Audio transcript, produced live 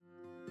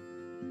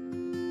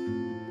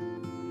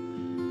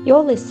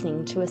You're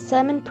listening to a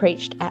sermon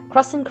preached at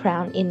Cross and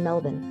Crown in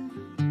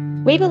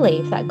Melbourne. We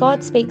believe that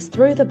God speaks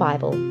through the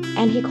Bible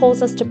and He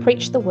calls us to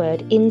preach the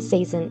word in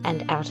season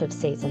and out of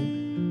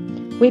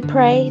season. We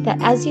pray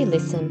that as you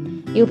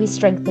listen, you'll be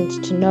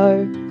strengthened to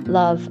know,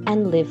 love,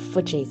 and live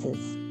for Jesus.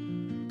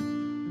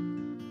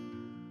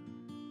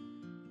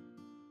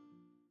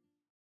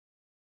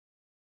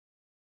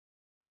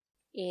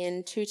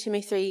 In 2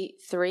 Timothy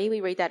 3,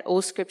 we read that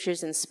all scripture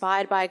is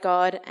inspired by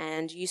God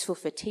and useful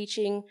for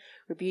teaching,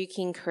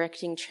 rebuking,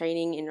 correcting,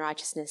 training in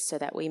righteousness so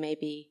that we may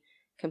be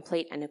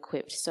complete and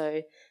equipped.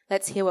 So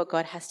let's hear what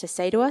God has to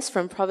say to us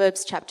from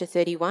Proverbs chapter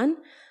 31.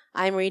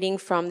 I'm reading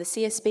from the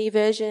CSB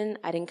version.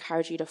 I'd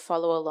encourage you to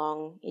follow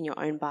along in your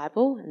own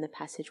Bible, and the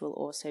passage will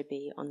also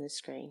be on the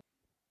screen.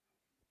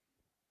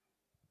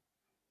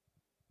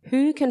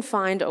 Who can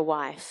find a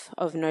wife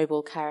of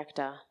noble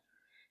character?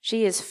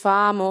 She is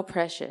far more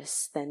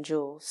precious than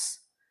jewels.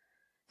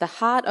 The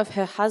heart of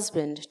her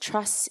husband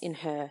trusts in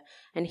her,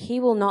 and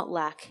he will not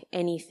lack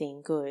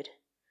anything good.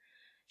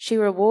 She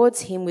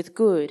rewards him with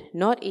good,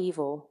 not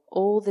evil,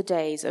 all the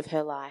days of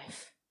her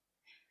life.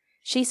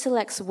 She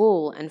selects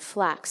wool and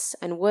flax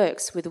and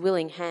works with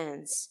willing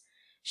hands.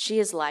 She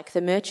is like the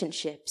merchant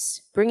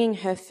ships, bringing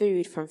her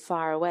food from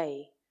far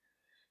away.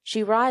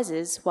 She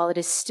rises while it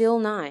is still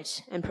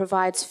night and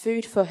provides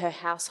food for her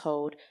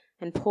household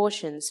and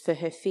portions for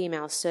her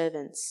female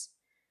servants.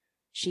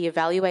 She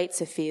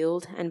evaluates a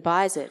field and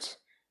buys it.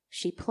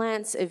 She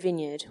plants a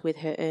vineyard with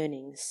her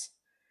earnings.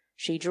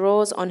 She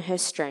draws on her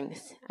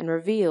strength and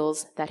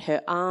reveals that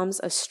her arms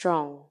are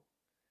strong.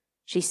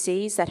 She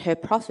sees that her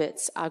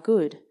profits are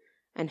good,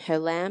 and her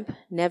lamp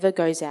never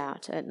goes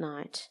out at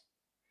night.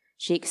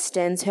 She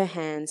extends her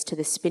hands to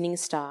the spinning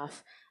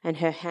staff, and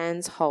her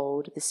hands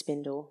hold the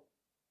spindle.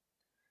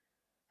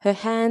 Her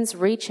hands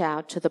reach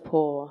out to the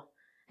poor,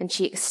 and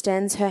she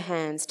extends her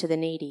hands to the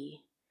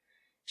needy.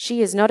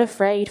 She is not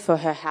afraid for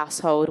her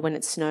household when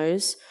it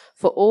snows,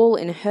 for all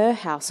in her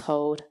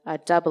household are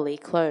doubly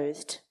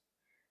clothed.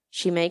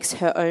 She makes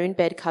her own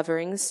bed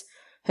coverings.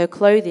 Her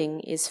clothing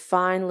is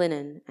fine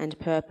linen and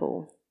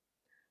purple.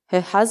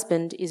 Her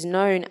husband is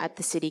known at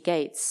the city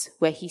gates,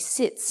 where he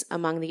sits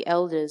among the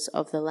elders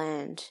of the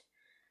land.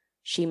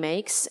 She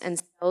makes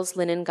and sells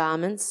linen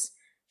garments.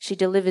 She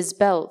delivers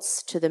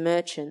belts to the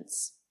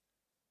merchants.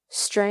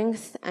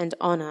 Strength and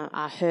honor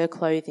are her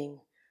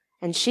clothing,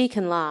 and she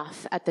can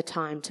laugh at the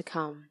time to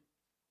come.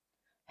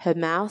 Her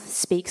mouth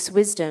speaks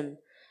wisdom,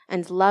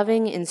 and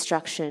loving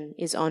instruction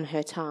is on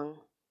her tongue.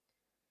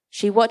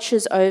 She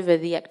watches over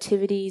the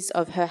activities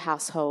of her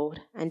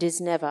household and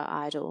is never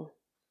idle.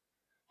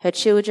 Her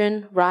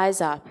children rise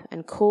up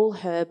and call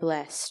her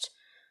blessed.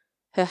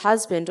 Her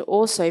husband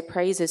also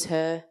praises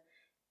her.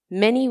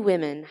 Many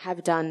women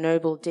have done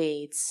noble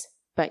deeds,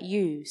 but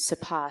you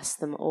surpass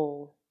them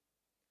all.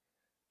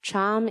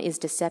 Charm is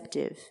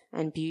deceptive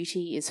and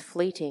beauty is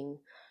fleeting,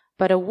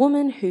 but a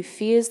woman who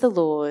fears the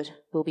Lord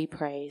will be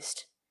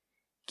praised.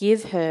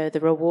 Give her the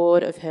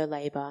reward of her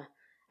labor,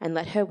 and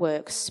let her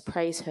works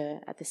praise her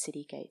at the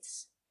city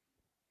gates.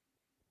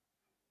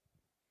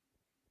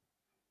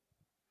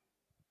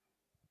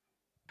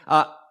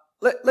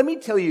 Let me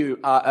tell you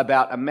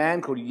about a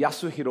man called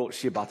Yasuhiro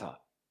Shibata.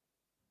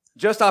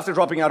 Just after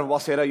dropping out of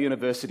Waseda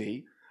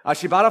University,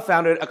 Shibata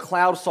founded a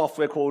cloud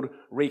software called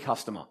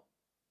Recustomer.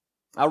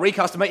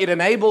 Recustomer, it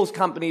enables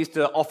companies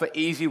to offer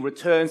easy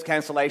returns,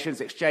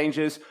 cancellations,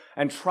 exchanges,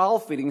 and trial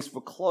fittings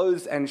for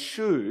clothes and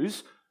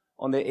shoes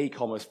on their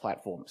e-commerce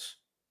platforms.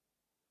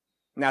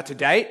 Now, to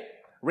date,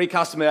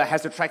 Recustomer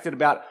has attracted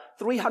about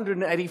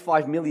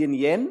 385 million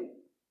yen,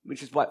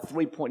 which is about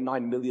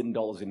 $3.9 million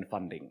in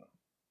funding.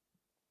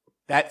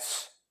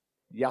 That's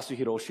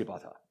Yasuhiro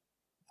Shibata.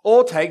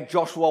 Or take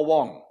Joshua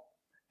Wong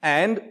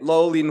and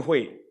Lo Lin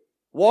Hui.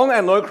 Wong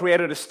and Lo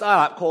created a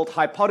startup called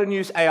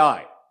Hypotenuse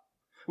AI,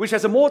 which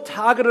has a more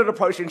targeted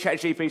approach in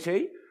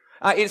ChatGPT.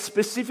 It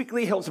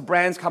specifically helps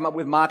brands come up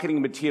with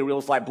marketing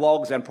materials like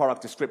blogs and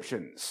product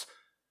descriptions.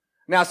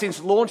 Now,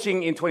 since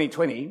launching in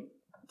 2020,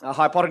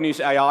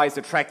 Hypotenuse AI has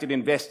attracted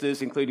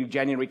investors, including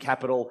January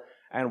Capital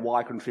and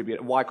Y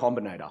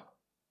Combinator.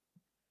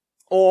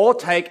 Or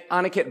take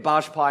Aniket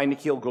Bajpai and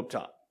Nikhil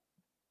Gupta.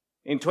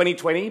 In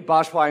 2020,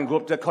 Bajpai and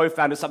Gupta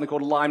co-founded something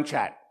called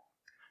LimeChat.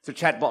 It's a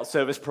chatbot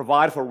service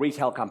provided for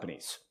retail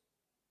companies.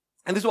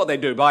 And this is what they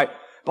do. By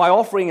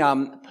offering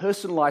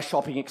personalized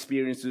shopping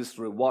experiences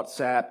through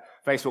WhatsApp,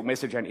 Facebook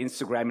Messenger, and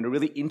Instagram in a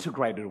really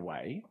integrated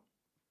way,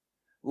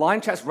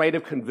 LimeChat's rate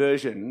of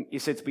conversion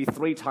is said to be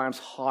 3 times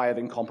higher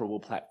than comparable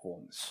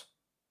platforms.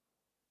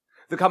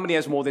 The company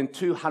has more than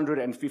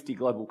 250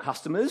 global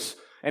customers,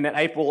 and in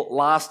April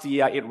last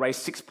year, it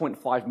raised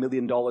 $6.5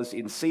 million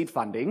in seed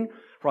funding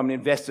from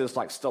investors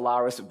like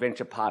Stellaris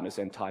Venture Partners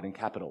and Titan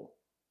Capital.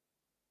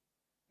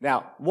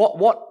 Now,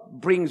 what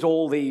brings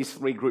all these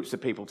 3 groups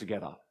of people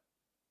together?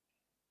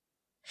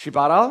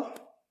 Shibata,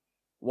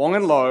 Wong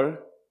and Lo,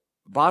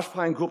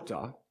 Bajpai and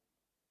Gupta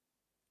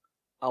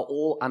are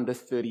all under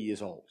 30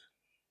 years old.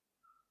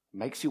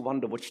 Makes you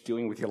wonder what you're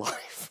doing with your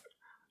life.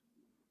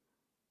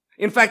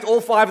 In fact,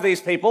 all 5 of these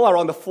people are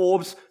on the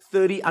Forbes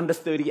 30 under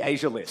 30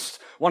 Asia list,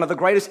 one of the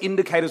greatest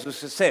indicators of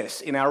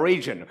success in our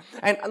region.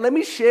 And let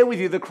me share with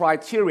you the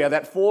criteria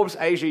that Forbes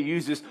Asia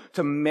uses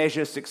to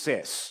measure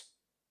success.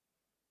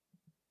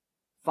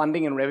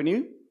 Funding and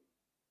revenue,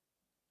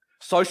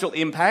 social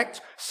impact,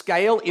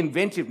 scale,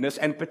 inventiveness,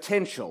 and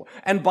potential.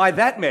 And by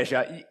that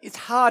measure, it's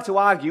hard to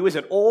argue, is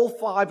it? All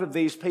 5 of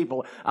these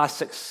people are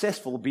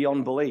successful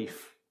beyond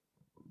belief.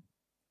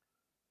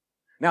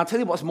 Now, I'll tell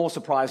you what's more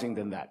surprising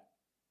than that.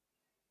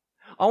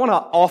 I want to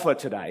offer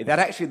today that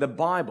actually the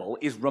Bible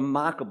is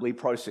remarkably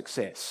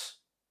pro-success.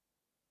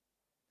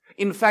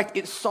 In fact,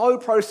 it's so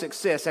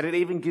pro-success that it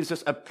even gives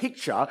us a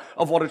picture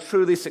of what a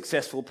truly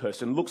successful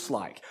person looks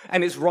like.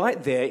 And it's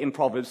right there in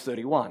Proverbs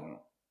 31.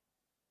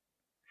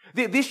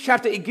 This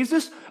chapter, it gives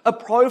us a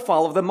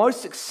profile of the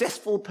most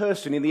successful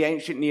person in the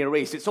ancient Near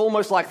East. It's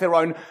almost like their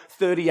own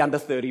 30 under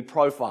 30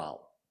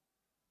 profile.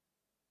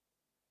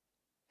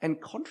 And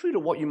contrary to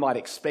what you might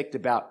expect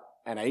about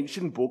an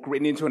ancient book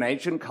written into an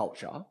ancient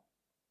culture,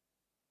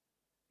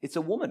 it's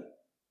a woman.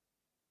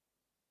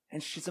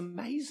 And she's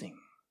amazing.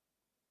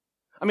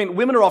 I mean,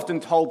 women are often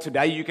told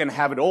today you can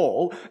have it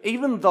all,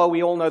 even though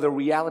we all know the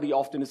reality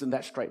often isn't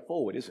that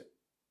straightforward, is it?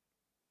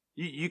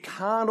 You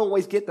can't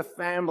always get the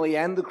family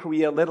and the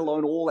career, let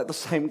alone all at the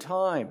same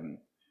time.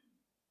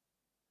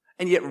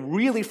 And yet,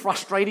 really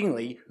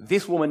frustratingly,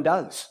 this woman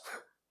does.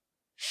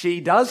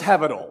 She does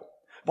have it all.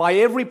 By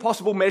every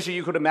possible measure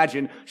you could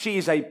imagine, she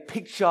is a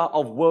picture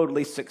of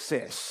worldly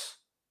success.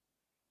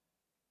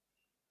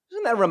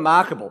 Isn't that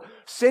remarkable?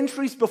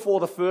 Centuries before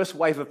the first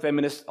wave of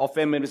feminism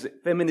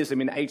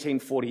in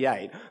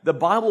 1848, the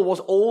Bible was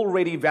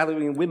already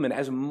valuing women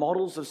as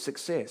models of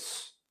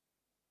success.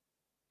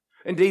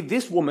 Indeed,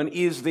 this woman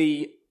is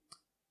the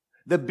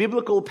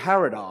biblical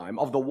paradigm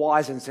of the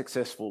wise and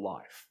successful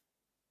life.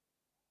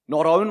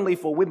 Not only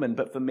for women,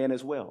 but for men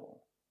as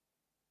well.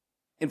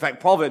 In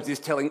fact, Proverbs is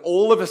telling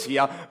all of us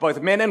here,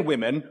 both men and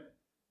women,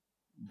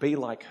 be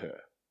like her.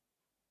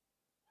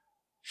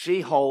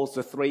 She holds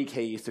the 3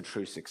 keys to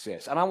true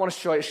success. And I want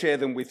to share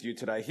them with you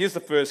today. Here's the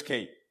first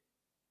key.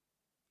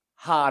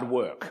 Hard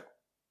work.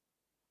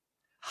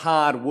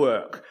 Hard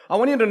work. I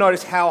want you to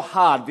notice how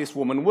hard this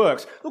woman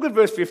works. Look at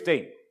verse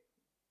 15.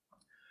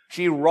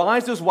 She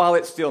rises while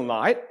it's still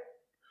night.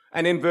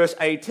 And in verse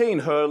 18,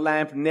 her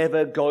lamp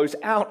never goes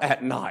out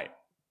at night.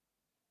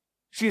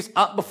 She's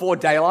up before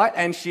daylight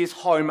and she's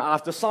home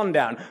after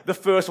sundown. The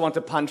first one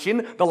to punch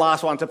in, the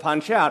last one to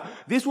punch out.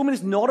 This woman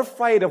is not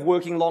afraid of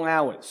working long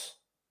hours,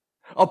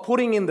 of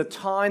putting in the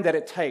time that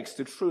it takes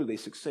to truly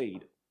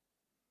succeed.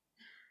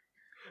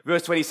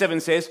 Verse 27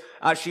 says,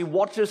 she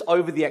watches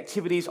over the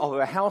activities of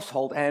her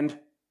household and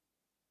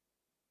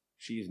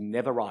she is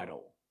never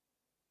idle.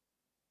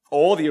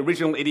 Or the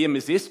original idiom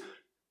is this,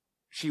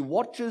 she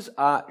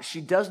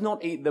does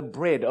not eat the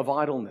bread of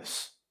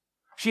idleness.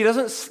 She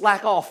doesn't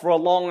slack off for a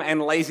long and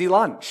lazy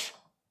lunch.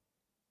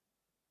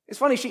 It's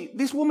funny,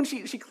 this woman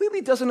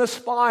clearly doesn't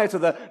aspire to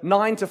the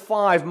 9 to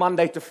 5,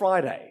 Monday to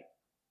Friday.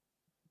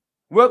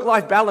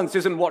 Work-life balance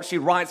isn't what she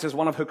writes as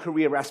one of her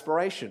career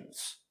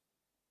aspirations.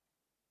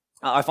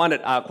 I find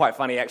it quite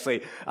funny,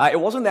 actually. It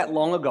wasn't that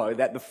long ago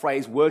that the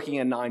phrase working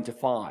a 9 to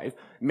 5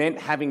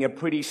 meant having a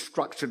pretty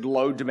structured,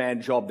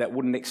 low-demand job that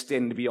wouldn't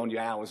extend beyond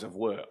your hours of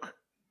work.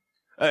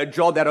 A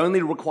job that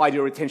only required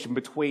your attention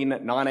between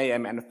 9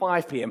 a.m. and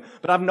 5 p.m.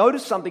 But I've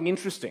noticed something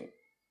interesting.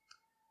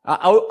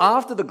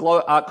 After the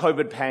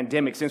COVID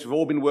pandemic, since we've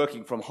all been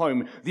working from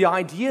home, the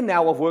idea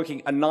now of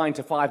working a 9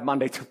 to 5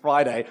 Monday to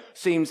Friday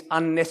seems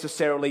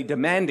unnecessarily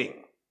demanding.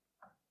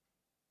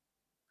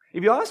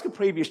 If you ask a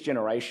previous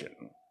generation,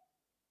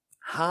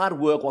 hard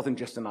work wasn't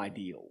just an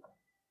ideal.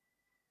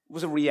 It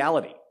was a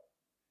reality.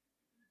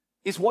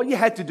 It's what you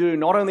had to do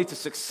not only to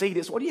succeed,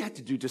 it's what you had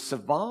to do to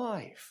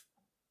survive.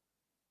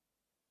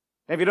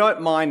 Now, if you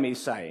don't mind me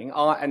saying,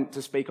 and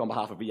to speak on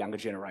behalf of a younger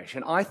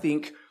generation, I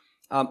think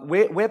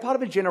we're part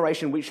of a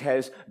generation which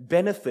has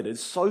benefited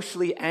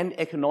socially and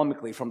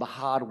economically from the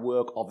hard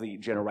work of the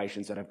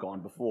generations that have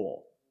gone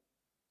before.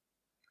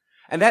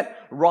 And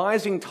that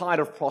rising tide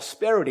of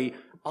prosperity,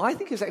 I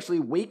think, has actually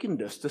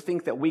weakened us to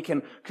think that we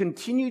can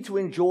continue to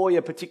enjoy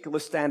a particular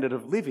standard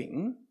of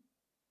living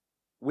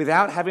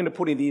without having to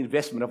put in the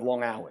investment of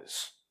long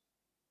hours.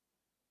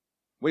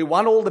 We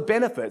want all the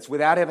benefits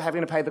without ever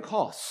having to pay the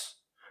costs.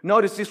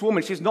 Notice this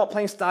woman, she's not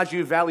playing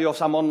Stardew Valley or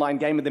some online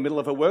game in the middle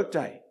of her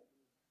workday.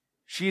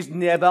 She's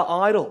never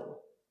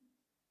idle.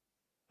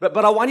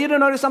 But I want you to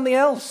notice something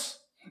else.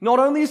 Not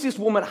only is this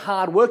woman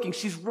hardworking,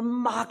 she's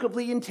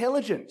remarkably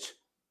intelligent.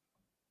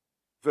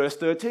 Verse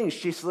 13,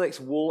 she selects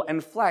wool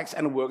and flax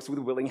and works with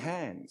willing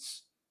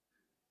hands.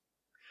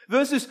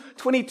 Verses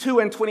 22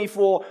 and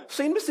 24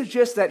 seem to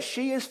suggest that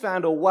she has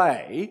found a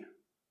way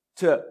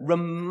to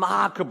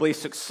remarkably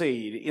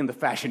succeed in the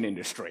fashion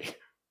industry.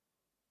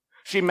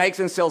 She makes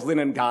and sells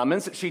linen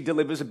garments. She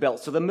delivers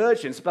belts to the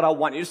merchants. But I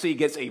want you to see it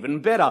gets even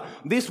better.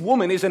 This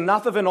woman is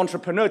enough of an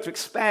entrepreneur to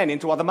expand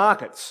into other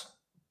markets.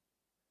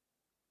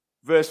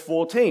 Verse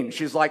 14,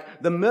 she's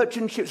like the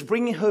merchant ships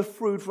bringing her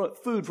food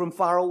from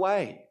far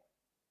away.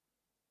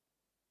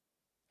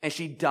 And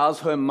she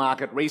does her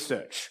market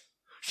research.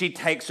 She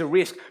takes a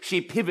risk. She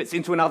pivots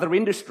into another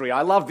industry.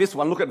 I love this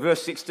one. Look at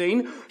verse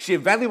 16. She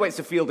evaluates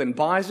a field and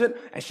buys it,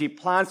 and she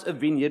plants a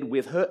vineyard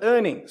with her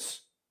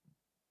earnings.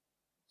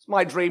 It's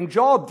my dream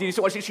job. Do you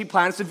see what she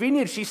plants a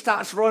vineyard? She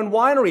starts her own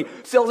winery,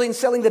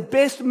 selling the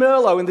best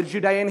Merlot in the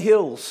Judean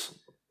hills.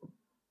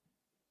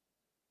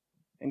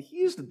 And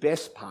here's the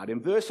best part.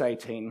 In verse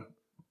 18,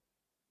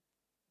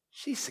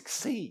 she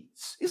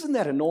succeeds. Isn't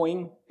that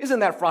annoying? Isn't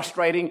that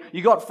frustrating?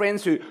 You got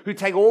friends who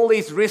take all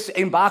these risks,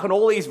 embark on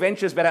all these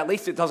ventures, but at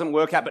least it doesn't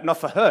work out. But not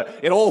for her.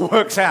 It all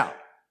works out.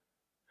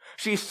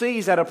 She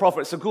sees that her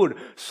profits are good.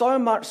 So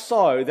much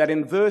so that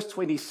in verse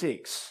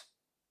 26,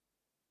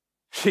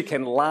 she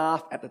can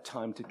laugh at the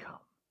time to come.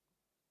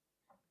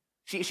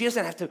 She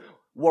doesn't have to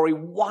worry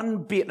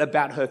one bit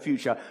about her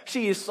future.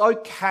 She is so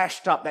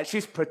cashed up that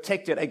she's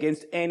protected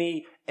against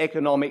any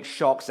economic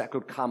shocks that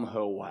could come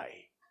her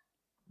way.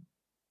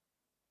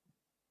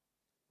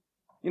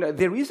 You know,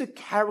 there is a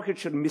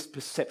caricatured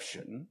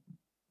misperception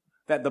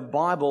that the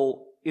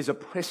Bible is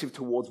oppressive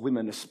towards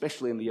women,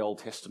 especially in the Old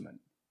Testament.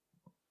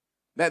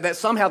 That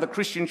somehow the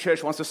Christian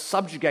church wants to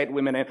subjugate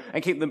women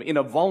and keep them in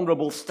a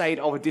vulnerable state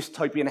of a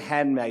dystopian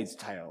handmaid's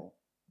tale.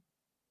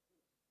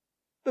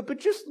 But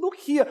just look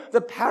here. The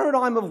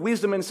paradigm of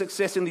wisdom and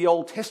success in the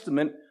Old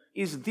Testament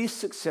is this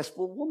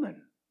successful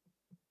woman.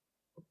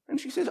 And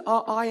she says,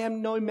 I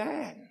am no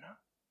man.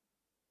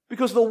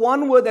 Because the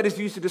one word that is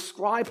used to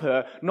describe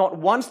her, not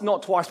once,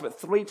 not twice, but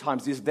 3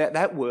 times, is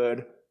that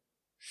word,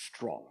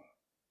 strong.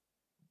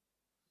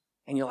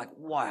 And you're like,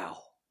 wow.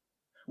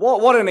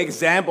 What an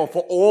example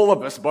for all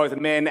of us, both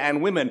men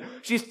and women.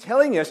 She's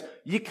telling us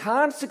you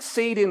can't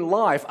succeed in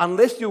life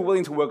unless you're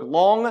willing to work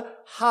long,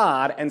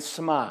 hard, and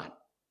smart.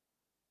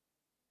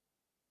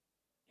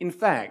 In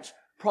fact,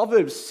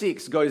 Proverbs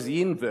 6 goes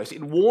the inverse.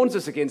 It warns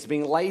us against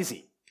being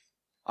lazy.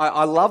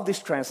 I love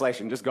this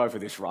translation. Just go for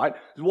this, right?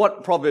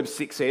 What Proverbs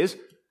 6 says,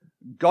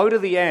 go to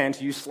the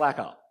ant, you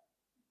slacker.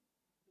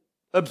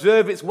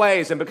 Observe its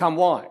ways and become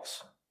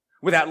wise.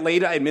 Without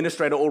leader,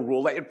 administrator, or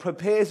ruler, it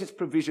prepares its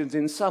provisions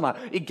in summer.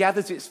 It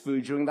gathers its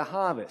food during the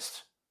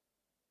harvest.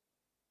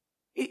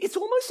 It's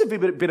almost a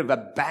bit of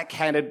a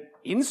backhanded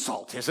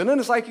insult, isn't it?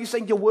 It's like you're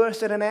saying you're worse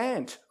than an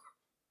ant.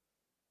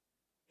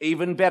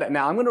 Even better.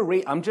 Now, I'm going to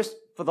read,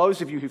 for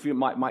those of you who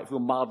might feel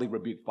mildly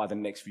rebuked by the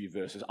next few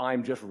verses,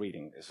 I'm just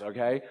reading this,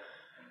 okay?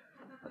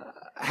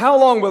 How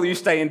long will you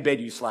stay in bed,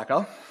 you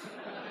slacker?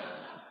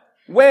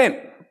 When?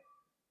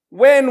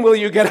 When will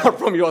you get up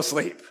from your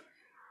sleep?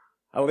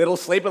 A little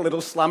sleep, a little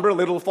slumber, a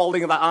little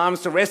folding of the arms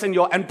to rest,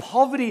 and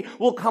poverty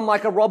will come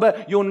like a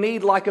robber, your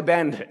need like a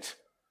bandit.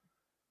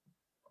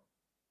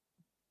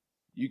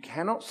 You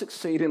cannot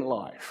succeed in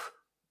life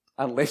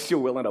unless you're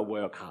willing to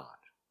work hard.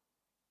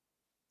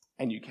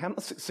 And you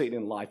cannot succeed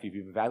in life if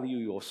you value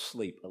your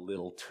sleep a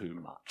little too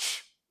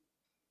much.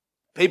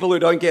 People who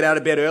don't get out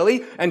of bed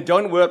early and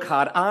don't work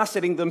hard are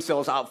setting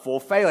themselves up for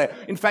failure.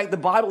 In fact, the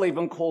Bible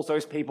even calls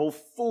those people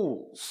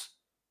fools.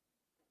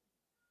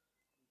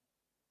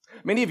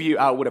 Many of you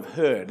would have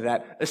heard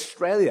that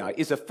Australia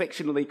is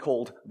affectionately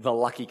called the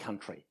lucky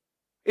country.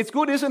 It's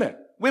good, isn't it?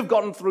 We've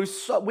gotten through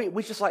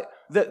we just like,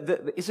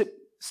 is it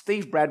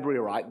Steve Bradbury,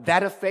 right?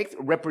 That effect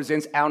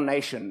represents our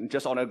nation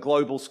just on a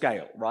global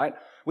scale, right?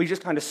 We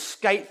just kind of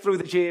skate through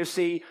the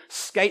GFC,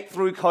 skate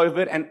through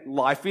COVID, and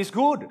life is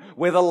good.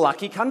 We're the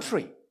lucky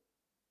country.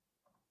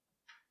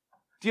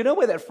 Do you know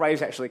where that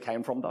phrase actually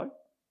came from, though?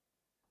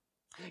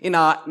 In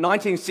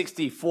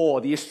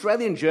 1964, the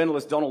Australian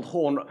journalist Donald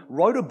Horne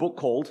wrote a book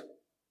called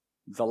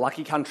The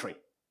Lucky Country.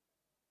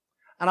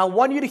 And I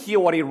want you to hear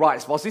what he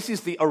writes, because this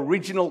is the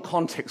original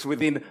context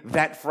within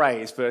that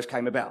phrase first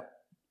came about.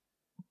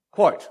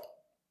 Quote,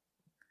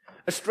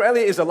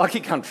 Australia is a lucky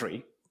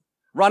country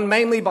run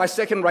mainly by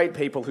second-rate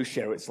people who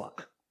share its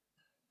luck.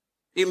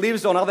 It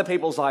lives on other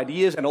people's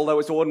ideas, and although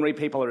its ordinary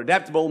people are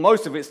adaptable,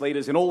 most of its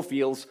leaders in all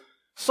fields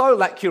so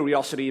lack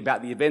curiosity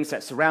about the events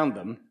that surround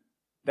them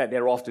that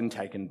they're often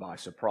taken by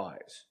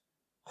surprise.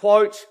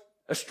 Quote,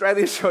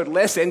 Australia showed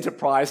less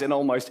enterprise than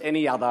almost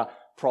any other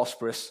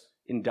prosperous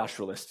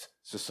industrialist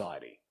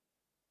society.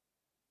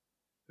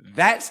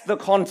 That's the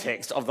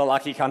context of the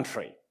lucky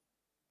country.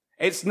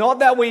 It's not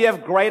that we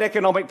have great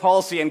economic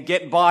policy and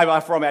get by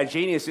from our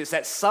genius. It's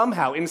that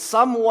somehow, in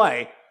some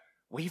way,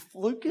 we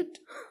fluke it.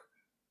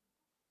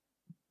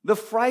 The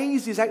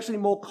phrase is actually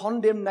more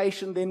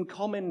condemnation than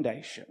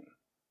commendation.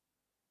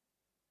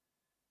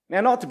 Now,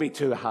 not to be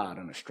too hard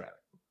on Australia,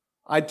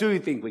 I do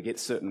think we get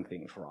certain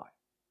things right.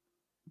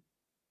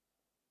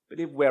 But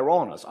if we're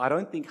honest, I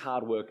don't think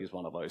hard work is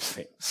one of those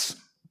things.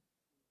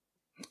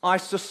 I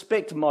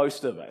suspect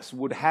most of us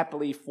would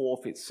happily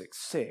forfeit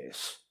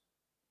success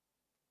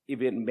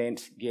if it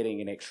meant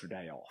getting an extra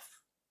day off.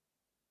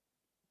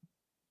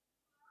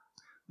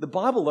 The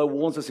Bible, though,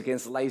 warns us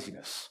against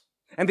laziness.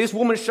 And this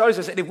woman shows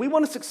us that if we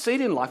want to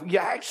succeed in life, you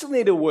actually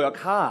need to work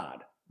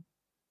hard.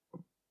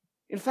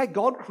 In fact,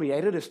 God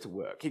created us to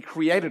work. He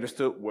created us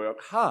to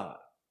work hard.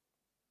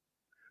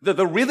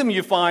 The rhythm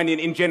you find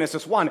in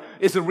Genesis 1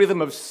 is the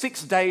rhythm of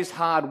 6 days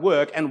hard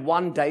work and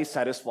 1 day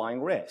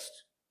satisfying rest.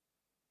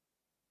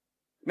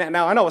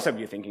 Now, I know what some of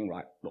you are thinking,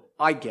 right? Look,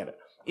 I get it.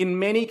 In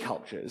many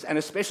cultures, and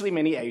especially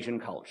many Asian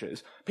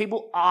cultures,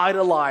 people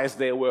idolize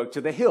their work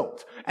to the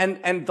hilt.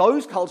 And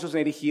those cultures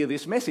need to hear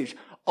this message.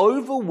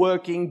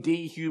 Overworking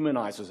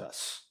dehumanizes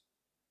us.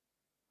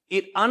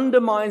 It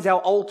undermines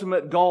our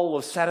ultimate goal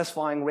of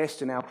satisfying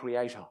rest in our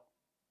Creator.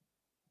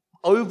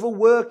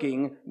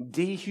 Overworking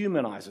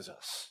dehumanizes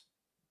us.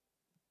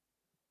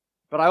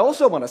 But I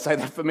also want to say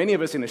that for many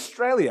of us in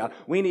Australia,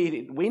 we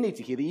need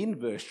to hear the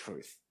inverse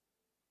truth.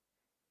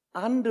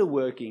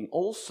 Underworking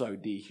also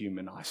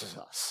dehumanizes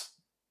us.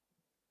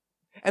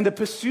 And the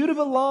pursuit of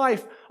a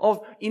life of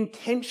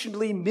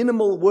intentionally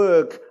minimal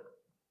work,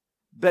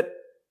 but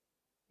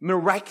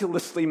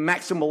miraculously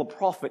maximal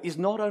profit is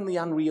not only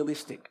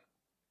unrealistic,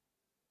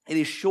 it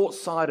is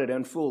short-sighted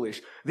and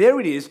foolish. There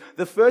it is.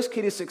 The first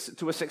key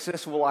to a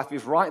successful life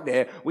is right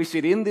there. We see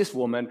it in this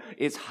woman.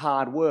 It's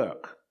hard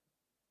work.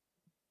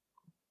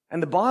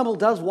 And the Bible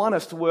does want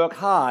us to work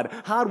hard.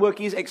 Hard work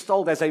is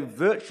extolled as a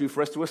virtue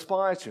for us to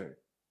aspire to.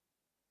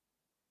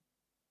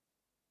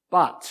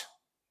 But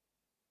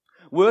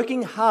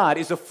working hard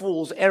is a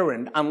fool's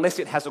errand unless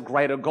it has a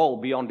greater goal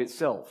beyond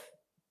itself.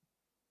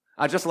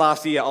 Just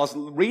last year, I was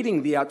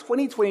reading the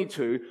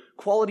 2022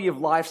 Quality of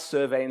Life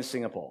Survey in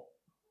Singapore.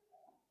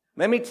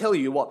 Let me tell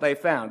you what they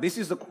found. This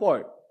is the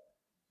quote.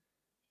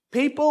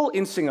 People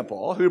in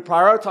Singapore who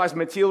prioritize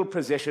material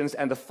possessions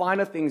and the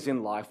finer things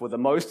in life were the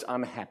most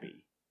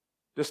unhappy,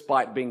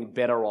 despite being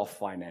better off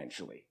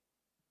financially.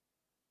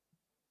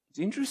 It's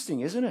interesting,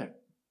 isn't it?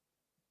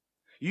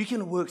 You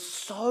can work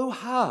so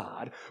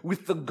hard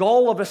with the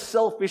goal of a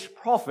selfish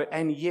profit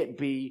and yet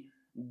be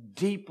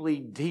deeply,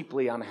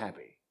 deeply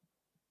unhappy.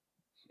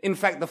 In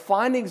fact, the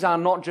findings are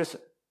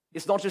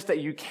it's not just that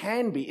you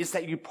can be, it's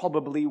that you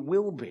probably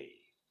will be.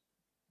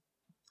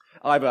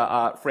 I have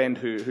a friend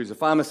who's a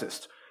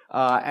pharmacist,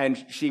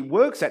 and she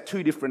works at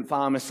two different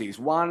pharmacies.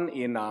 One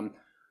in, I'm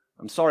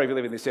sorry if you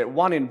live in this area,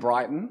 one in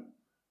Brighton,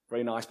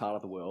 very nice part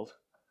of the world.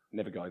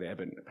 Never go there,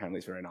 but apparently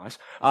it's very nice.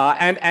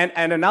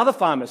 And another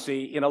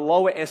pharmacy in a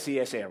lower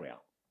SES area.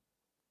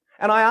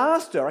 And I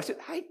asked her, I said,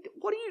 hey,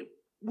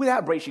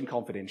 without breaching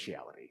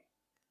confidentiality,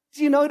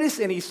 do you notice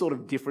any sort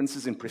of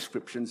differences in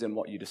prescriptions and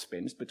what you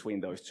dispense between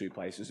those two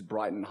places,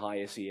 Brighton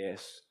high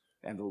SES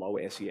and the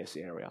lower SES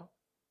area?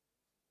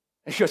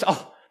 And she goes,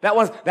 that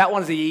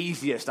one's the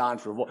easiest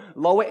answer of all.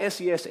 Lower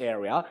SES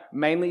area,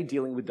 mainly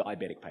dealing with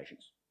diabetic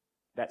patients.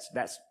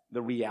 That's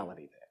the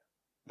reality there.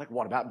 Like,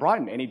 what about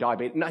Brighton? Any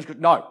diabetes?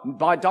 No,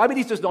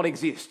 diabetes does not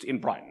exist in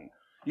Brighton.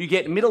 You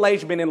get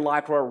middle-aged men in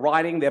Lycra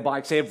riding their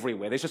bikes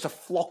everywhere. There's just a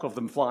flock of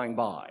them flying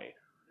by.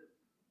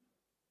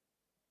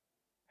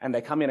 And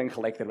they come in and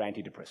collect their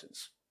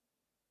antidepressants.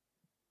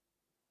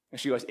 And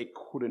she goes, it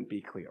couldn't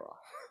be clearer.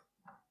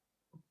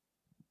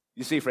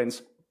 You see,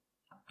 friends,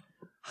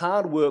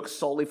 hard work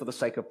solely for the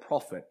sake of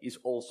profit is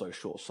also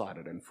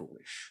short-sighted and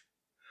foolish.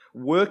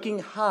 Working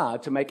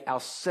hard to make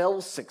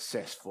ourselves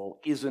successful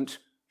isn't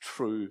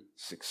true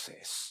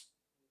success.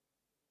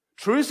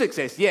 True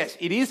success, yes,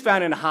 it is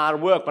found in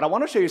hard work, but I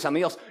want to show you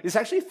something else. It's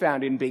actually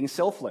found in being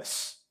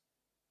selfless.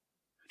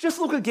 Just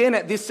look again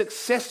at this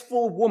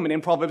successful woman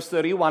in Proverbs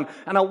 31,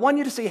 and I want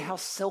you to see how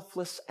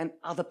selfless and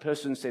other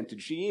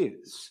person-centered she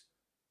is.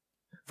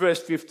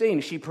 Verse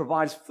 15, she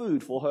provides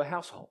food for her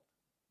household.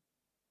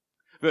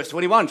 Verse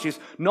 21, she's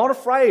not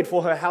afraid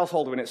for her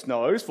household when it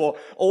snows, for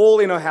all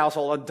in her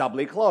household are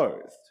doubly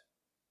clothed.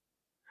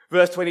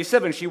 Verse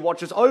 27, she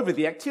watches over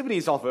the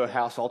activities of her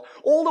household.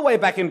 All the way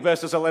back in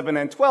verses 11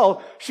 and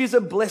 12, she's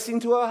a blessing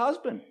to her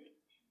husband.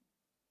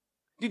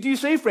 Did you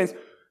see, friends?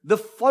 The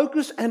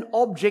focus and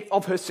object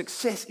of her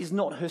success is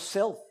not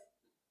herself.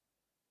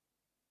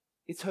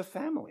 It's her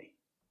family.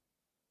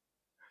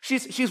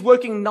 She's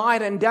working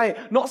night and day,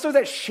 not so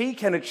that she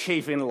can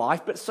achieve in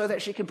life, but so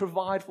that she can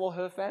provide for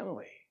her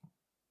family.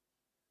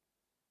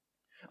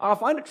 I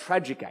find it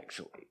tragic,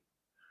 actually,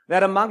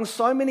 that among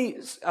so many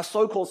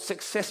so-called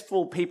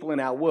successful people in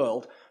our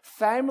world,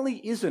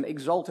 family isn't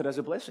exalted as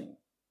a blessing.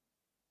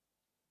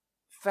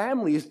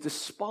 Family is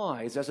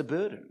despised as a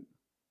burden.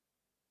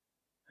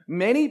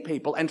 Many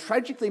people, and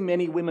tragically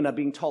many women, are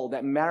being told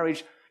that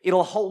marriage,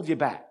 it'll hold you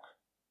back.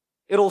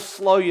 It'll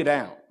slow you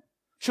down.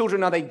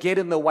 Children, they get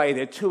in the way.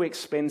 They're too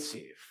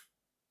expensive.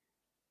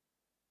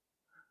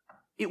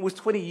 It was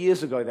 20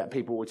 years ago that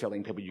people were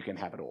telling people you can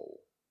have it all.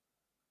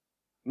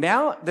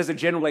 Now there's a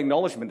general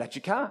acknowledgement that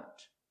you can't.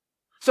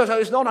 So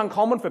it's not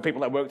uncommon for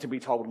people at work to be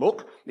told,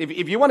 look,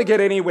 if you want to get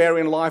anywhere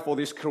in life or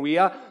this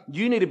career,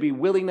 you need to be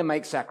willing to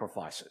make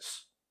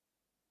sacrifices.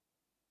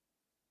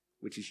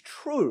 Which is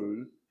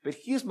true, but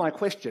here's my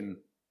question.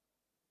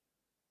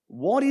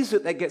 What is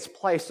it that gets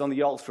placed on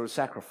the altar of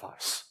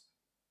sacrifice?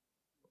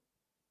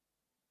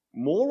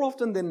 More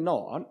often than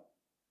not,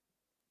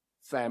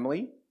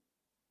 family,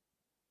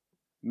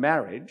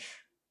 marriage,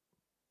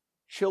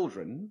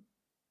 children,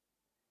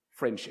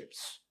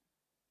 friendships.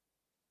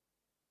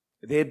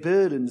 They're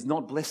burdens,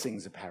 not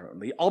blessings,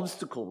 apparently,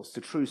 obstacles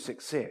to true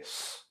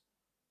success.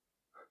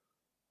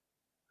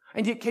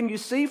 And yet, can you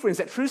see, friends,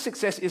 that true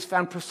success is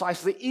found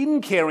precisely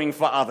in caring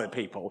for other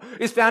people,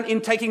 is found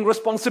in taking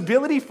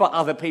responsibility for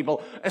other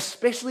people,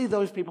 especially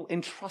those people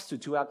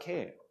entrusted to our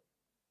care.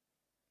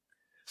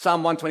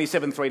 Psalm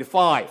 127,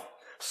 3-5.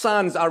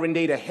 Sons are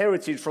indeed a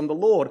heritage from the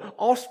Lord,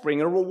 offspring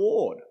a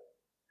reward.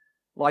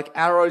 Like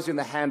arrows in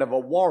the hand of a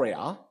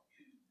warrior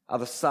are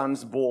the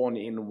sons born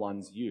in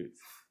one's youth.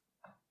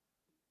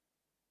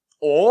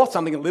 Or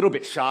something a little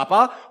bit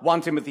sharper,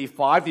 1 Timothy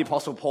 5, the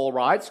Apostle Paul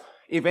writes,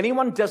 if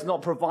anyone does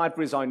not provide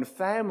for his own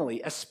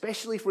family,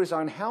 especially for his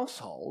own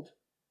household,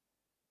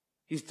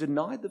 he's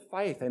denied the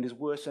faith and is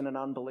worse than an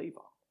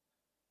unbeliever.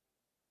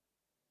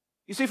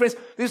 You see, friends,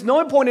 there's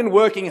no point in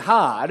working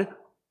hard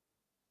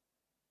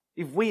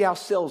if we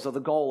ourselves are the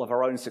goal of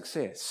our own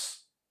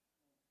success.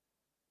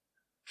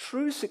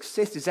 True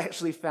success is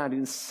actually found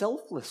in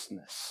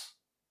selflessness.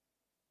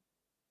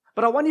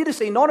 But I want you to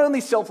see not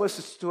only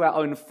selflessness to our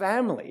own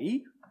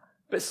family,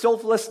 but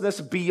selflessness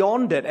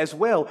beyond it as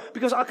well.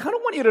 Because I kind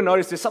of want you to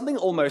notice there's something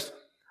almost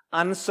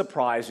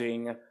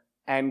unsurprising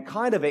and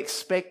kind of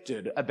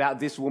expected about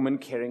this woman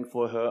caring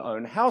for her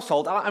own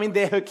household. I mean,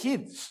 they're her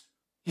kids.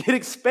 You'd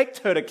expect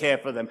her to care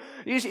for them.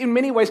 In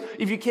many ways,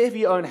 if you care for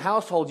your own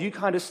household, you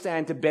kind of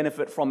stand to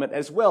benefit from it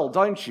as well,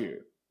 don't you?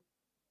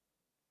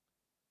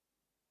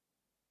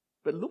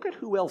 But look at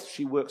who else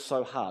she works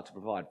so hard to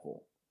provide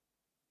for.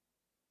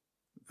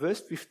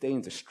 Verse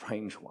 15 is a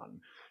strange one.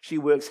 She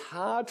works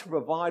hard to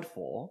provide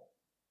for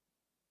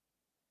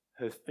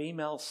her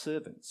female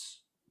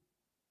servants.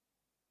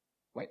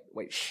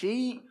 Wait,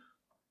 she,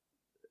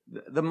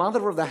 the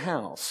mother of the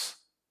house,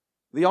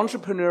 the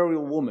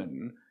entrepreneurial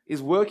woman,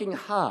 is working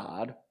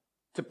hard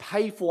to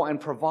pay for and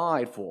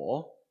provide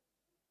for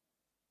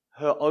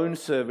her own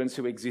servants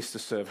who exist to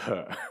serve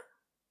her.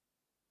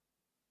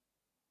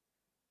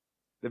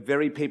 The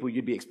very people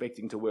you'd be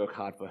expecting to work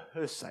hard for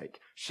her sake,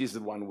 she's the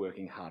one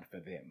working hard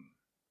for them.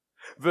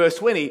 Verse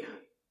 20,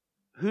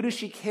 who does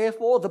she care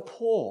for? The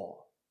poor.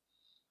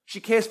 She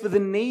cares for the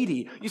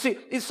needy. You see,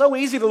 it's so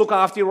easy to look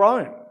after your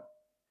own.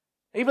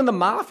 Even the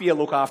mafia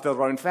look after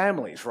their own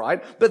families,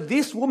 right? But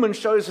this woman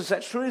shows us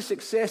that true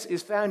success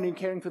is found in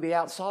caring for the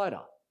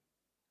outsider,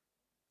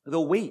 the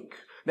weak,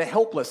 the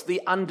helpless,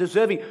 the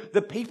undeserving,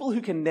 the people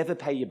who can never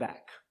pay you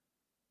back.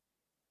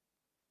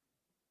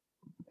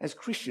 As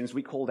Christians,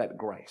 we call that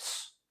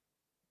grace,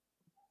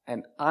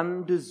 an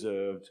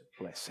undeserved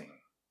blessing.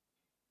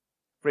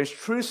 Friends,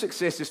 true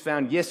success is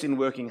found, yes, in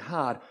working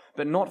hard,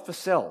 but not for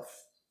self.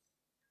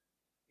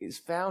 It's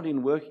found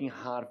in working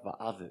hard for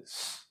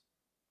others.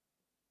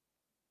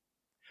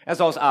 As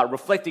I was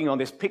reflecting on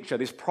this picture,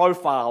 this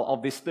profile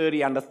of this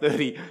 30 under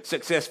 30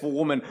 successful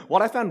woman,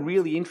 what I found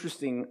really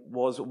interesting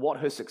was what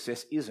her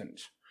success isn't,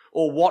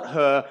 or what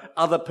her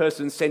other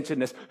person's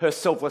centeredness, her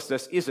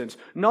selflessness isn't.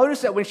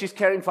 Notice that when she's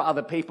caring for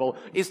other people,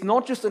 it's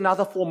not just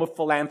another form of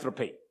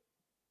philanthropy.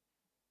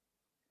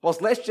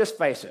 Because let's just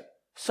face it,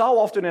 so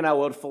often in our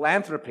world,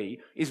 philanthropy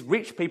is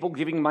rich people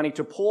giving money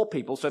to poor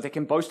people so they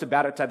can boast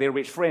about it to their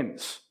rich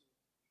friends.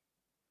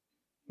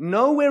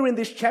 Nowhere in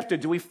this chapter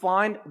do we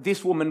find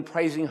this woman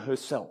praising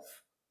herself.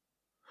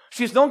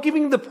 She's not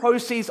giving the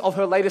proceeds of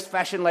her latest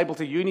fashion label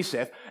to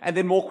UNICEF and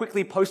then more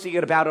quickly posting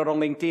about it on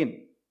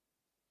LinkedIn.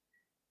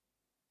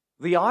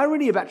 The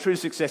irony about true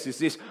success is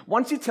this: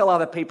 once you tell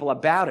other people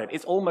about it,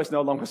 it's almost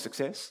no longer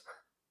success.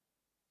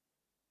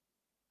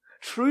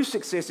 True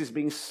success is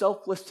being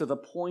selfless to the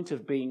point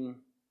of being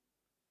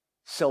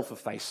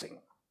self-effacing.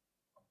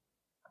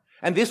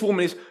 And this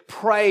woman is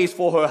praised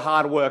for her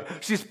hard work.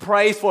 She's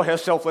praised for her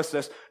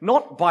selflessness,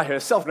 not by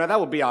herself. Now, that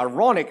would be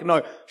ironic.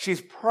 No,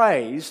 she's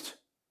praised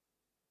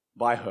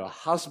by her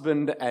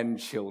husband and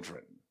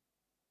children.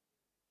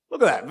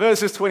 Look at that,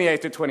 verses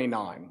 28 to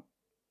 29.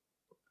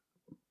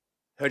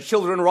 Her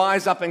children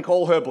rise up and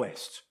call her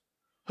blessed.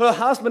 Her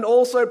husband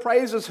also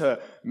praises her.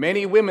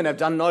 Many women have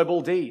done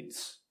noble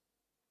deeds,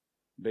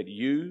 but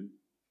you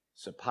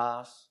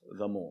surpass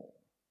them all.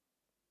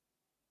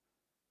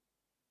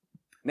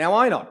 Now,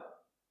 I know,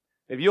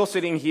 if you're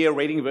sitting here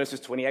reading verses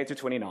 28 to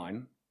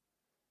 29,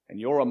 and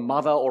you're a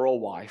mother or a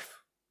wife,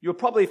 you're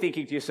probably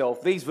thinking to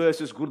yourself, these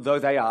verses, good though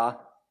they are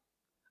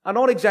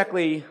not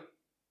exactly,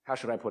 how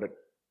should I put it,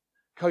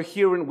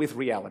 coherent with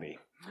reality.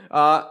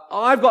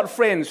 I've got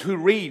friends who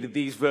read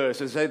these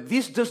verses.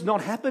 This does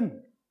not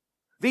happen.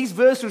 These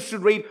verses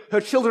should read,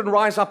 her children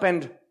rise up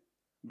and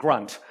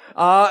grunt.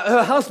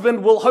 Her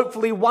husband will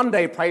hopefully one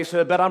day praise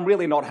her, but I'm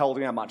really not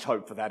holding out much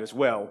hope for that as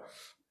well.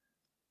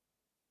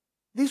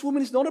 This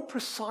woman is not a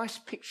precise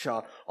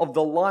picture of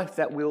the life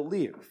that we'll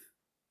live.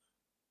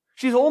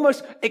 She's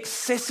almost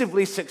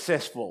excessively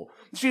successful.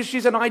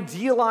 She's an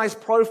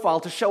idealized profile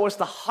to show us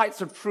the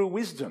heights of true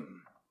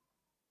wisdom.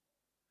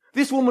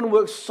 This woman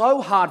works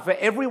so hard for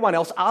everyone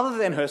else other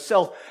than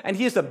herself, and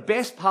here's the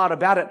best part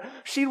about it: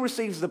 she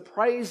receives the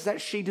praise that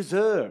she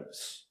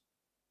deserves.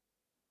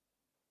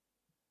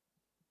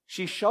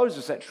 She shows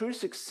us that true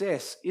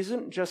success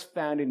isn't just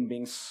found in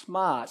being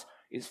smart,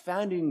 it's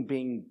found in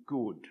being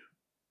good.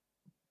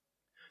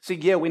 See,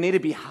 yeah, we need to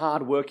be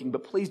hardworking,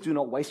 but please do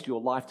not waste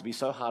your life to be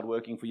so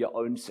hardworking for your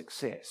own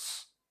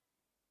success.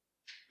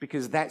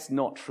 Because that's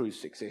not true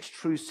success.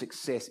 True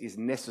success is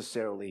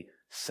necessarily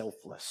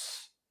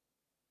selfless.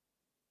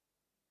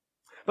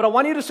 But I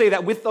want you to see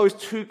that with those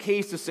two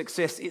keys to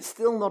success, it's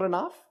still not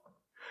enough.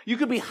 You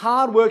could be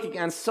hardworking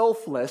and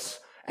selfless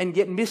and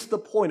yet miss the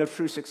point of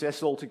true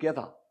success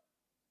altogether.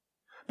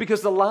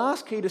 Because the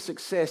last key to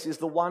success is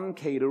the one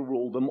key to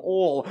rule them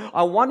all.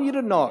 I want you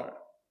to know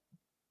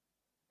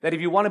that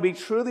if you want to be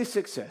truly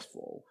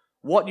successful,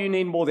 what you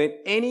need more than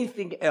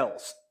anything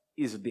else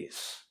is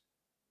this: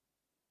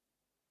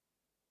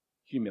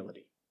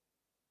 humility.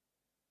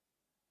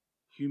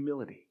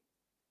 Humility.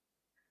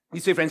 You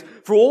see, friends,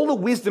 for all the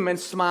wisdom and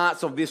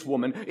smarts of this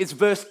woman, it's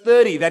verse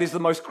 30 that is the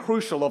most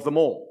crucial of them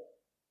all.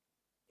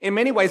 In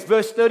many ways,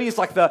 verse 30 is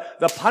like the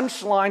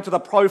punchline to the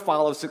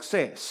profile of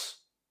success.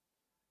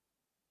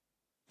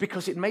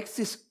 Because it makes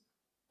this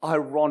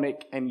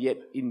ironic and yet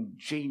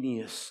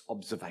ingenious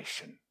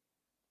observation.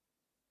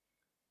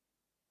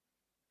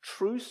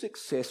 True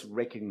success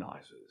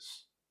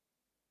recognizes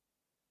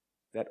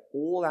that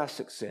all our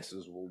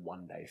successes will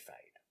one day fade.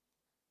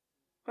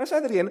 Can I say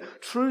that again?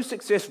 True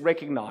success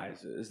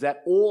recognizes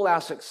that all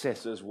our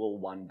successes will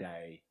one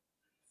day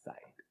fade.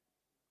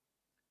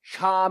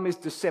 Charm is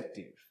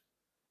deceptive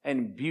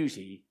and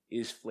beauty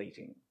is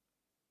fleeting.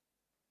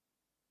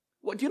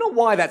 Well, do you know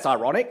why that's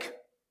ironic?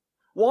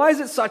 Why is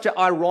it such an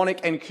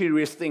ironic and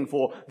curious thing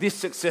for this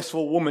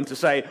successful woman to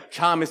say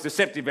charm is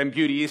deceptive and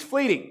beauty is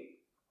fleeting?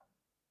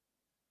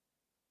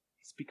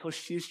 It's because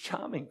she's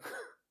charming.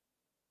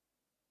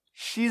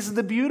 She's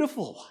the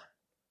beautiful one.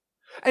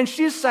 And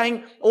she's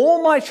saying,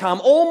 all my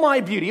charm, all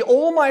my beauty,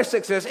 all my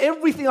success,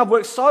 everything I've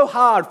worked so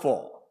hard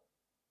for,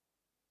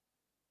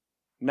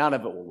 none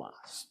of it will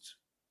last.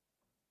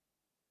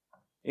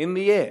 In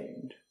the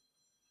end,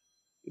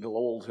 it'll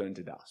all turn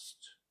to dust.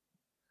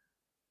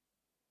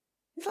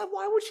 It's like,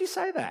 why would she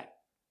say that?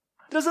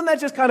 Doesn't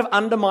that just kind of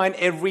undermine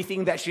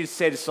everything that she's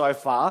said so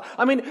far?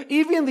 I mean,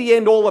 if in the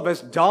end all of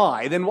us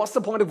die, then what's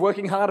the point of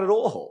working hard at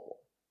all?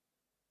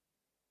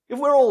 If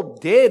we're all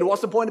dead,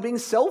 what's the point of being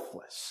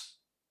selfless?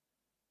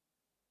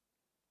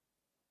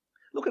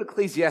 Look at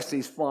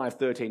Ecclesiastes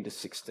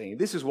 5:13-16.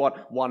 This is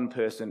what one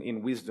person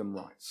in wisdom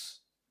writes.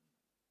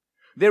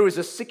 There is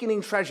a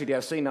sickening tragedy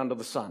I've seen under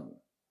the sun.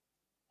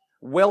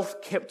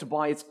 Wealth kept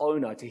by its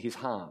owner to his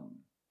harm.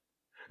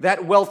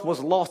 That wealth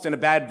was lost in a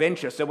bad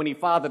venture, so when he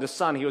fathered a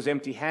son, he was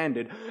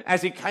empty-handed.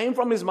 As he came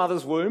from his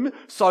mother's womb,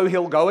 so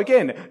he'll go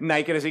again.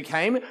 Naked as he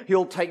came,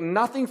 he'll take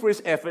nothing for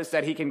his efforts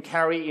that he can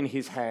carry in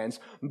his hands.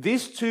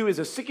 This too is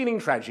a sickening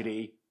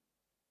tragedy.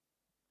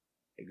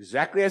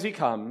 Exactly as he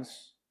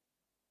comes,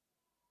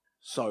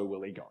 so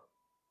will he go.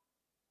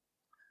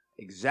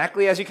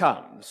 Exactly as he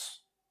comes,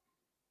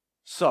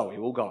 so he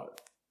will go.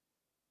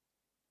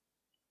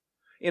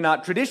 In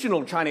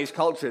traditional Chinese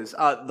cultures,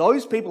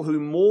 those people who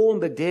mourn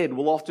the dead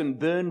will often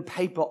burn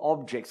paper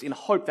objects in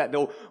hope that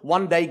they'll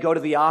one day go to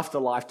the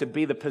afterlife to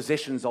be the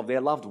possessions of their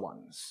loved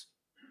ones.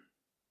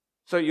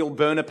 So you'll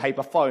burn a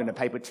paper phone, a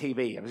paper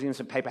TV,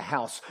 a paper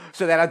house,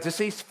 so that a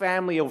deceased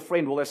family or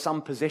friend will have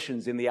some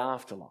possessions in the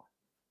afterlife.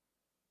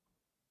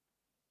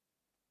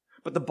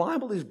 But the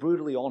Bible is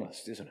brutally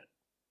honest, isn't it?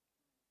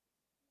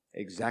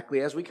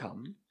 Exactly as we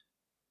come,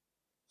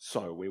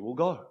 so we will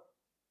go.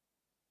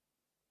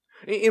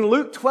 In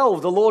Luke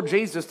 12, the Lord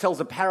Jesus tells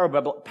a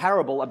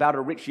parable about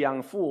a rich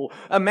young fool,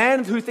 a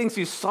man who thinks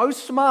he's so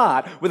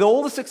smart with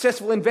all the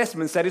successful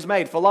investments that he's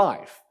made for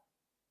life.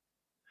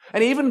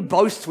 And he even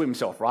boasts to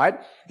himself, right?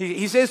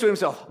 He says to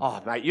himself,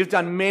 oh, mate,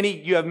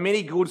 you have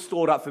many goods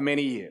stored up for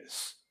many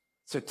years,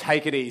 so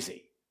take it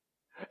easy.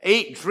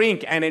 Eat,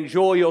 drink, and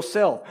enjoy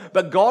yourself.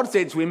 But God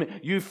said to him,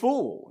 you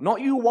fool,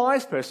 not you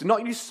wise person,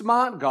 not you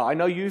smart guy,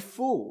 no, you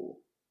fool.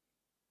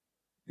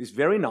 This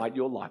very night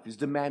your life is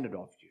demanded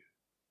of you.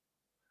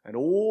 And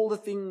all the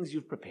things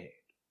you've prepared,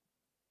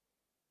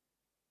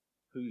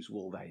 whose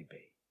will they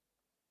be?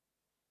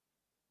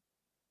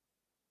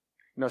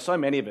 You know, so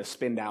many of us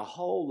spend our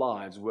whole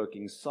lives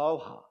working so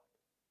hard.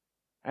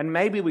 And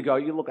maybe we go,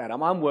 you look at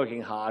them, I'm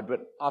working hard,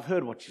 but I've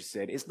heard what you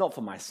said. It's not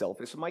for myself,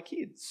 it's for my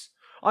kids.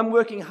 I'm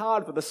working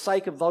hard for the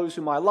sake of those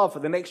whom I love, for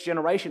the next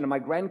generation and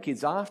my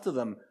grandkids after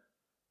them.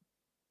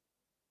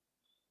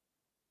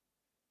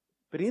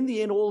 But in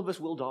the end, all of us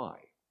will die.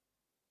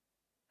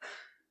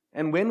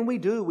 And when we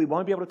do, we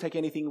won't be able to take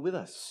anything with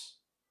us.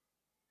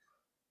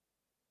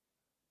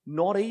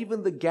 Not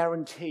even the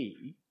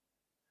guarantee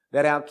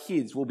that our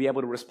kids will be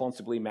able to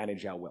responsibly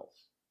manage our wealth.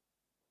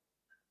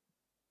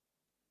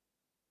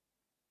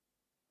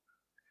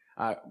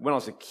 When I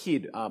was a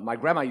kid, my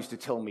grandma used to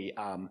tell me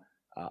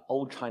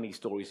old Chinese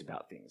stories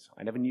about things.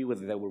 I never knew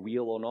whether they were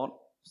real or not.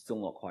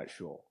 Still not quite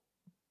sure.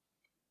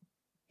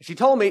 She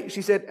told me,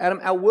 she said,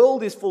 Adam, our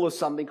world is full of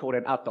something called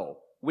an ato,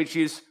 which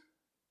is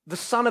the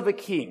son of a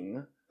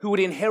king who would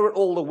inherit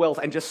all the wealth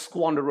and just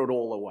squander it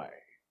all away.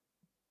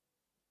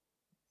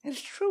 And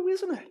it's true,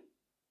 isn't it?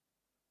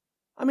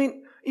 I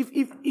mean,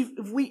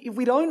 if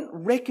we don't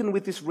reckon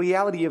with this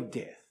reality of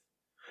death,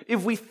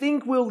 if we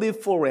think we'll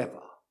live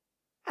forever,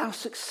 our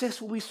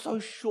success will be so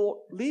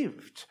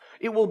short-lived.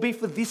 It will be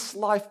for this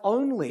life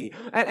only.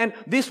 And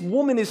this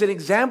woman is an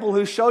example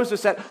who shows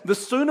us that the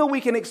sooner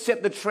we can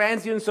accept the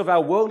transience of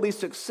our worldly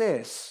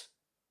success,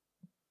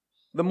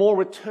 the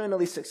more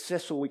eternally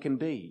successful we can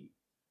be.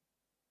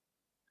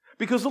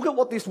 Because look at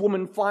what this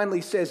woman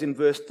finally says in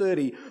verse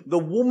 30. The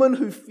woman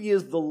who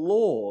fears the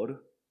Lord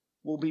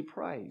will be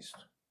praised.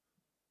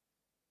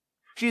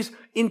 She's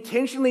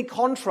intentionally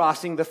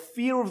contrasting the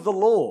fear of the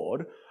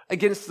Lord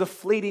against the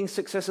fleeting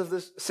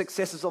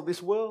successes of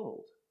this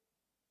world.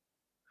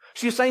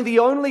 She's saying the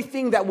only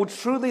thing that will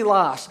truly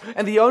last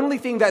and the only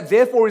thing that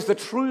therefore is the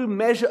true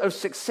measure of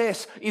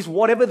success is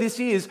whatever this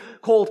is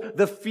called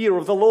the fear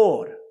of the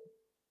Lord.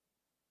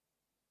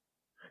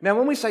 Now,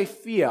 when we say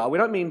fear, we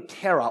don't mean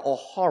terror or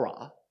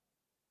horror,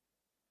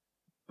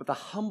 but the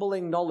humble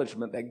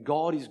acknowledgement that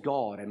God is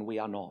God and we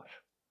are not.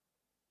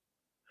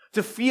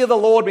 To fear the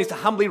Lord means to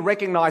humbly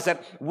recognize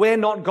that we're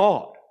not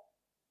God.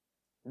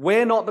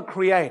 We're not the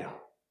creator.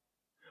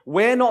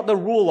 We're not the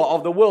ruler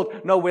of the world.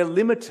 No, we're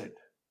limited,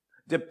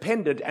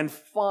 dependent, and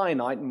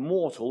finite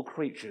mortal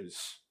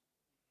creatures.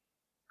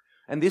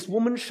 And this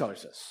woman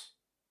shows us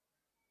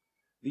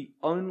the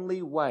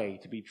only way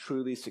to be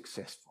truly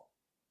successful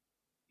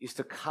is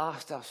to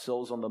cast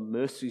ourselves on the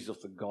mercies of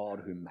the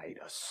God who made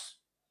us.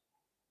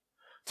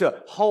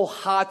 To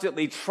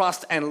wholeheartedly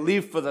trust and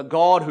live for the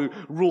God who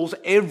rules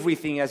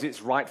everything as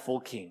its rightful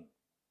king.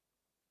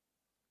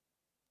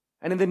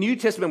 And in the New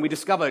Testament, we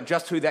discover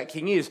just who that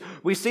king is.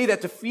 We see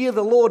that to fear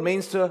the Lord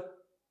means to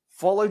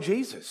follow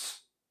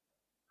Jesus.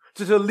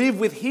 To live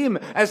with him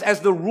as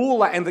the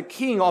ruler and the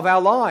king of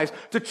our lives.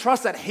 To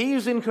trust that he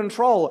is in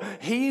control.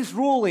 He is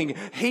ruling.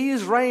 He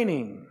is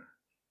reigning.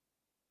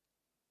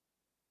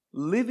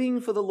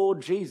 Living for the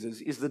Lord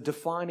Jesus is the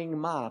defining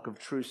mark of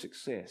true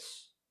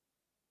success.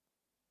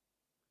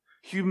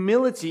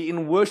 Humility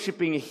in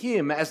worshipping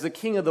him as the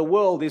king of the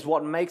world is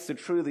what makes a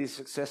truly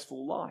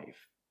successful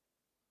life.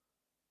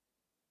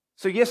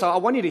 So yes, I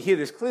want you to hear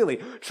this clearly.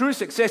 True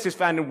success is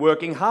found in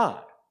working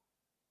hard.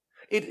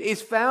 It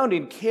is found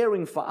in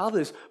caring for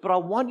others. But I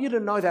want you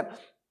to know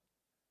that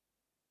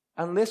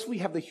unless we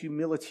have the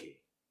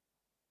humility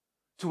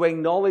to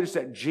acknowledge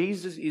that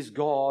Jesus is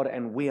God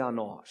and we are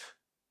not,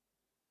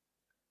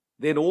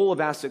 then all of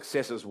our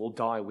successes will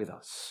die with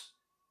us.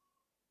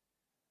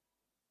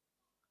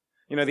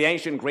 You know, the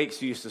ancient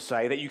Greeks used to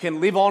say that you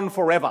can live on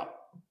forever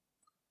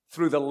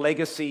through the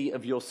legacy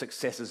of your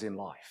successes in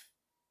life.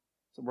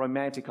 It's a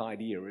romantic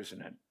idea,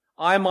 isn't it?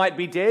 I might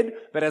be dead,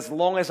 but as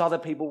long as other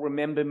people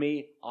remember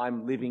me,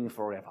 I'm living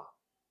forever.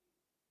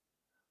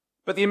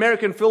 But the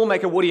American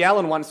filmmaker Woody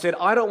Allen once said,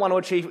 I don't want to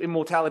achieve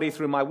immortality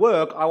through my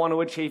work, I want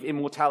to achieve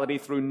immortality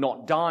through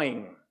not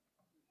dying.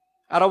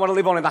 I don't want to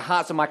live on in the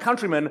hearts of my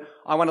countrymen,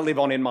 I want to live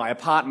on in my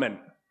apartment.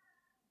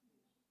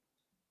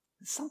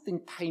 There's something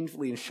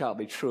painfully and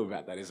sharply true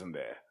about that, isn't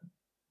there?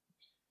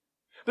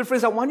 But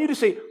friends, I want you to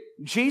see,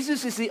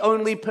 Jesus is the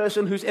only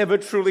person who's ever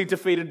truly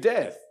defeated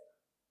death.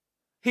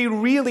 He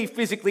really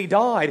physically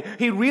died.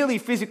 He really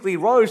physically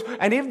rose.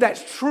 And if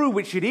that's true,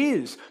 which it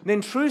is,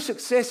 then true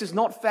success is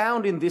not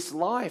found in this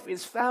life.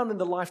 It's found in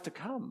the life to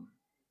come.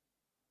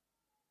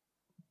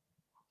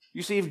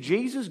 You see, if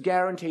Jesus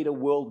guaranteed a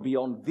world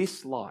beyond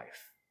this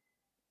life,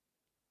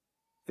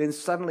 then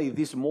suddenly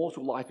this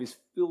mortal life is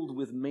filled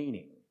with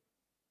meaning.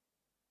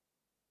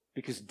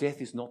 Because death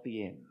is not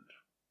the end.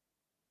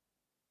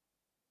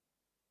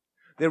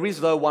 There is,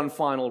 though, one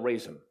final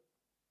reason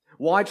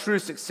why true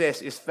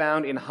success is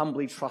found in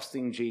humbly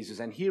trusting Jesus.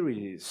 And here it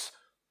is.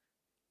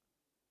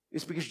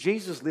 It's because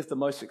Jesus lived the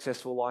most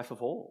successful life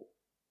of all.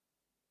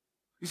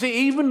 You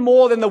see, even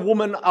more than the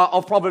woman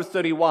of Proverbs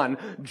 31,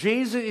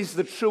 Jesus is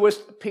the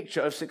truest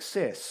picture of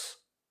success.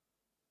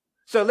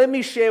 So let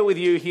me share with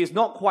you, he's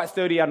not quite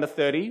 30 under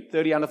 30,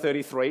 30 under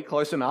 33,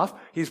 close enough,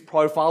 his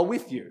profile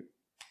with you.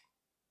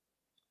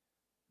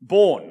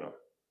 Born,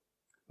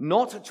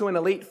 not to an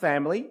elite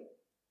family,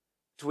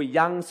 to a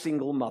young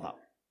single mother.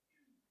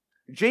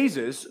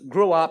 Jesus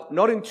grew up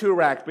not in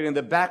Turak, but in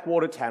the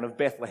backwater town of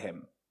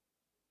Bethlehem.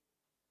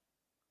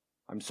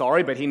 I'm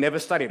sorry, but he never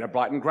studied at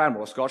Brighton Grammar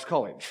or Scotch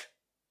College.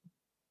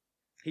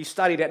 He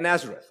studied at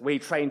Nazareth, where he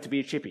trained to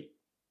be a chippy.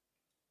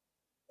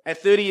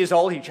 At 30 years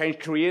old, he changed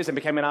careers and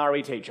became an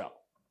RE teacher.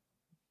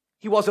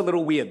 He was a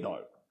little weird,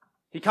 though.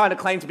 He kind of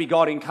claimed to be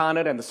God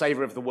incarnate and the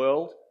saviour of the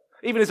world.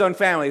 Even his own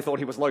family thought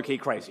he was low-key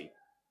crazy.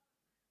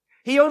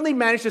 He only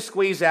managed to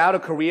squeeze out a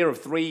career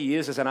of 3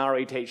 years as an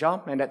RE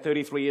teacher, and at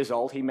 33 years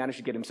old, he managed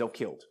to get himself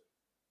killed.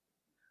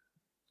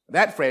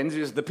 That, friends,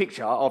 is the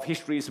picture of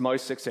history's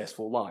most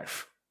successful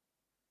life.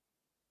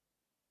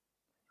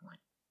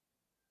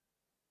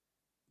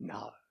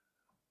 No.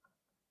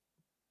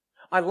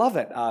 I love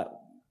it.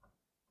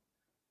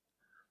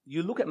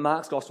 You look at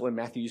Mark's gospel and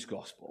Matthew's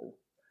gospel,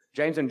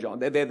 James and John,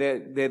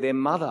 their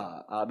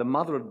mother, the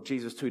mother of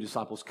Jesus' two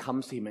disciples,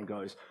 comes to him and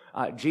goes,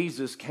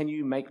 Jesus, can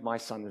you make my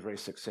son very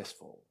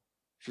successful?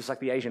 She's like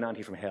the Asian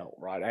auntie from hell,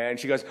 right? And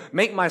she goes,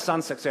 make my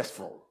son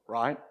successful,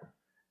 right?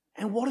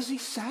 And what does he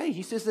say?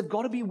 He says they've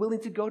got to be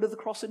willing to go to the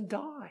cross and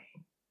die.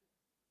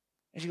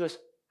 And she goes,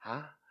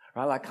 Huh?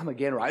 Right? Like, come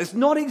again, right? It's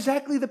not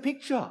exactly the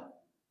picture.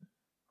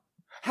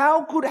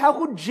 How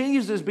could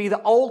Jesus be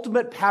the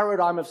ultimate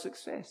paradigm of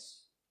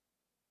success?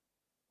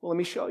 Well, let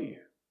me show you.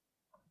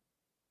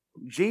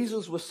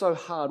 Jesus was so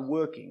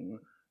hardworking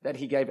that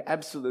he gave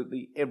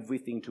absolutely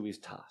everything to his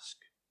task.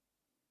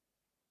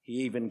 He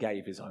even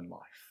gave his own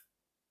life.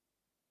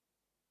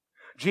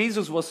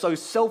 Jesus was so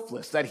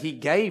selfless that he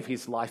gave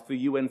his life for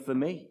you and for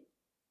me,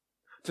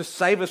 to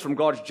save us from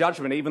God's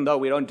judgment, even though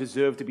we don't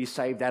deserve to be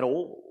saved at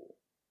all.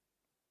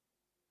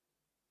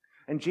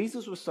 And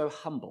Jesus was so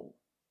humble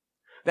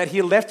that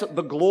he left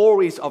the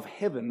glories of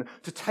heaven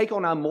to take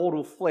on our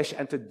mortal flesh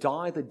and to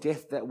die the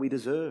death that we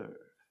deserve.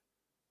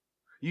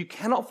 You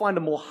cannot find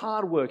a more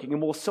hardworking, a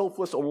more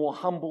selfless, or more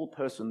humble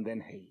person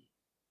than he.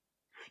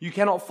 You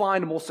cannot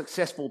find a more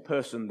successful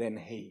person than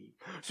he.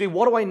 See,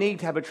 what do I need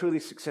to have a truly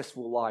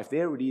successful life?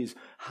 There it is,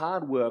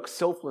 hard work,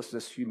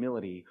 selflessness,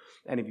 humility.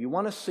 And if you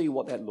want to see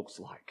what that looks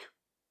like,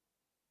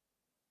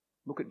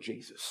 look at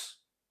Jesus.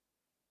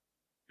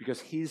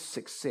 Because his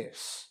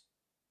success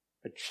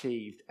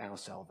achieved our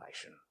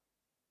salvation.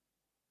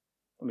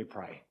 Let me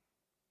pray.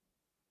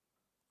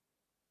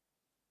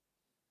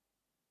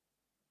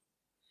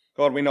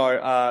 God, we know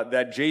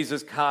that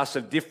Jesus casts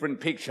a different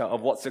picture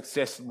of what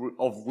success,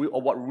 of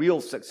what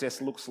real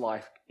success looks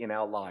like in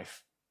our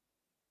life.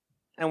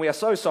 And we are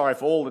so sorry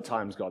for all the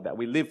times, God, that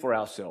we live for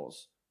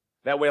ourselves,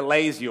 that we're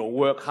lazy or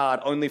work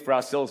hard only for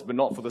ourselves but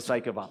not for the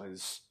sake of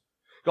others.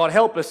 God,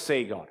 help us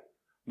see, God,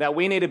 that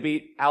we need to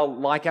be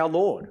like our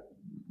Lord,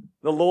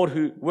 the Lord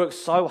who worked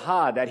so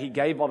hard that he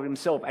gave of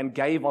himself and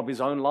gave of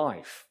his own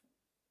life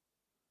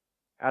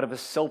out of a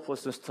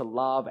selflessness to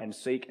love and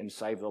seek and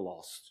save the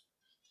lost.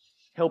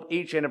 Help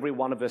each and every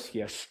one of us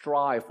here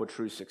strive for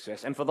true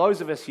success. And for those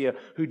of us here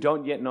who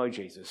don't yet know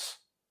Jesus,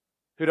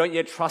 who don't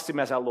yet trust him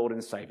as our Lord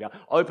and Savior,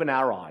 open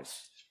our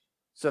eyes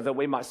so that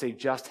we might see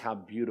just how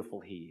beautiful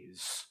he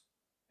is.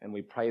 And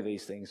we pray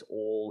these things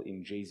all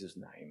in Jesus'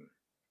 name.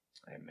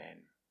 Amen.